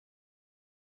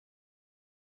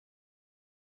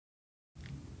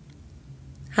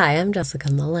Hi, I'm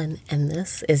Jessica Mullen, and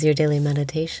this is your daily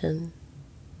meditation.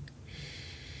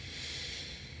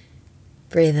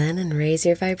 Breathe in and raise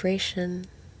your vibration.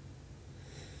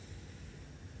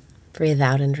 Breathe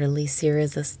out and release your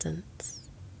resistance.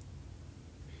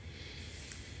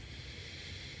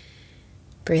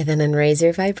 Breathe in and raise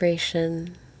your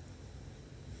vibration.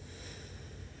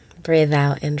 Breathe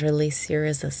out and release your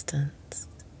resistance.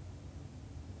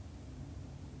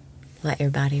 Let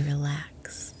your body relax.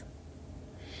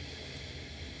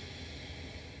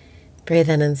 Breathe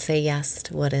in and say yes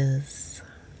to what is.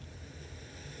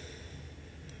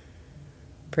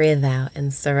 Breathe out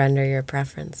and surrender your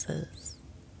preferences.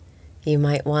 You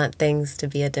might want things to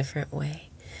be a different way,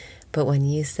 but when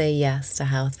you say yes to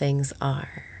how things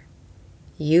are,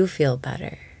 you feel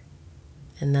better.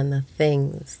 And then the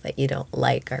things that you don't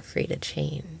like are free to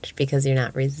change because you're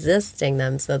not resisting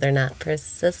them, so they're not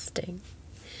persisting.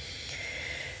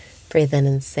 Breathe in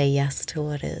and say yes to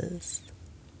what is.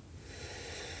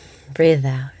 Breathe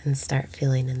out and start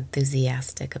feeling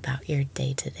enthusiastic about your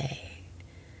day today.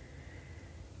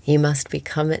 You must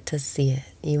become it to see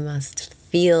it. You must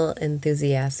feel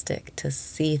enthusiastic to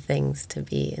see things to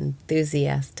be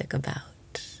enthusiastic about.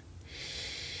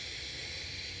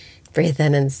 Breathe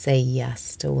in and say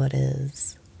yes to what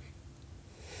is.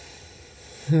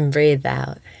 Breathe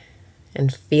out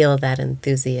and feel that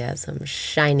enthusiasm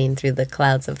shining through the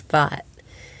clouds of thought.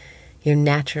 Your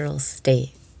natural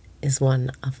state is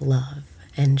one of love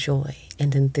and joy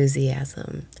and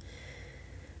enthusiasm.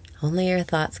 Only your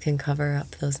thoughts can cover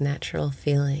up those natural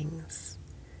feelings.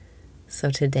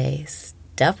 So today,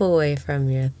 step away from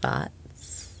your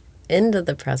thoughts into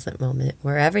the present moment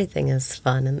where everything is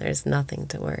fun and there's nothing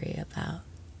to worry about.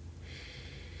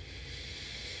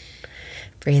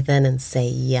 Breathe in and say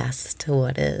yes to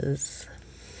what is.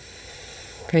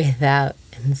 Breathe out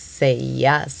and say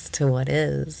yes to what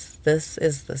is. This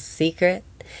is the secret.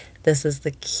 This is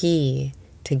the key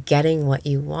to getting what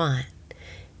you want.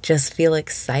 Just feel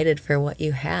excited for what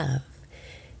you have.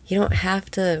 You don't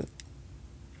have to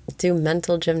do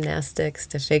mental gymnastics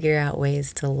to figure out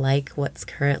ways to like what's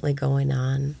currently going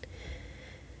on.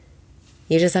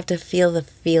 You just have to feel the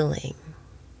feeling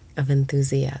of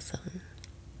enthusiasm.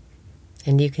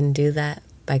 And you can do that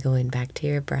by going back to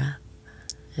your breath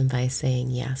and by saying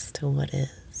yes to what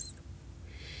is.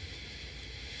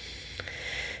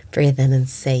 Breathe in and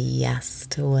say yes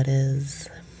to what is.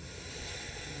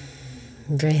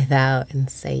 Breathe out and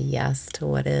say yes to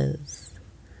what is.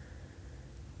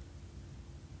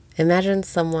 Imagine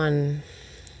someone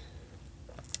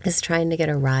is trying to get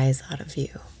a rise out of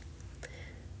you.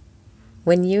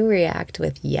 When you react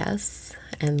with yes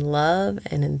and love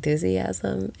and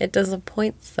enthusiasm, it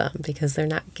disappoints them because they're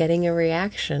not getting a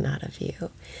reaction out of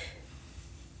you.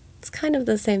 It's kind of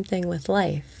the same thing with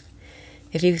life.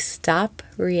 If you stop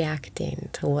reacting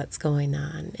to what's going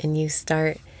on and you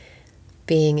start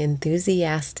being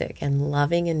enthusiastic and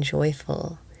loving and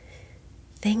joyful,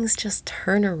 things just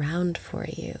turn around for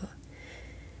you.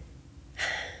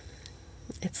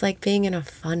 It's like being in a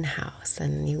fun house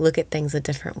and you look at things a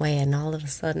different way and all of a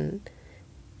sudden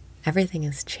everything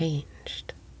has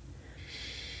changed.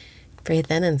 Breathe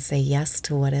in and say yes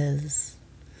to what is.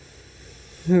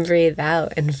 Breathe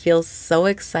out and feel so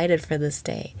excited for this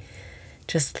day.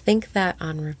 Just think that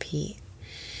on repeat.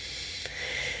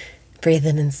 Breathe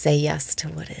in and say yes to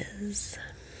what is.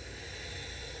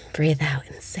 Breathe out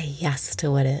and say yes to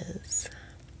what is.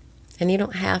 And you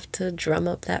don't have to drum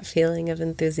up that feeling of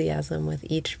enthusiasm with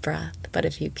each breath, but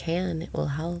if you can, it will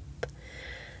help.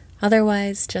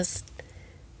 Otherwise, just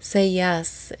say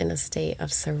yes in a state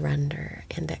of surrender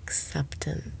and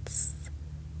acceptance,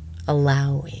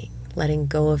 allowing, letting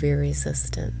go of your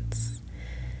resistance.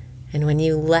 And when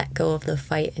you let go of the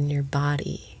fight in your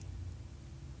body,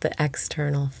 the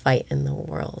external fight in the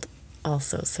world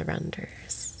also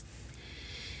surrenders.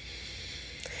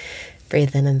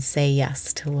 Breathe in and say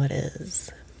yes to what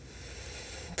is.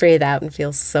 Breathe out and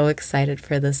feel so excited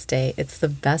for this day. It's the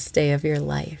best day of your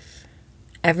life.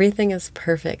 Everything is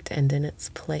perfect and in its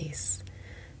place.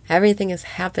 Everything is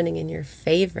happening in your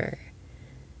favor.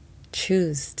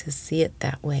 Choose to see it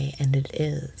that way, and it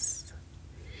is.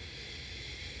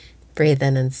 Breathe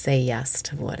in and say yes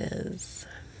to what is.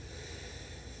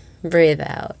 Breathe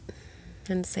out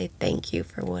and say thank you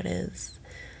for what is.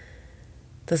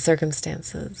 The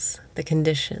circumstances, the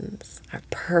conditions are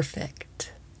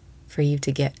perfect for you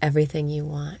to get everything you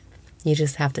want. You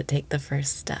just have to take the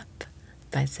first step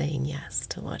by saying yes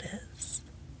to what is.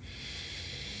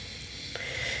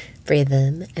 Breathe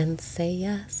in and say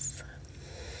yes.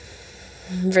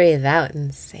 Breathe out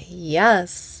and say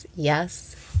yes,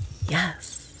 yes,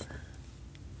 yes.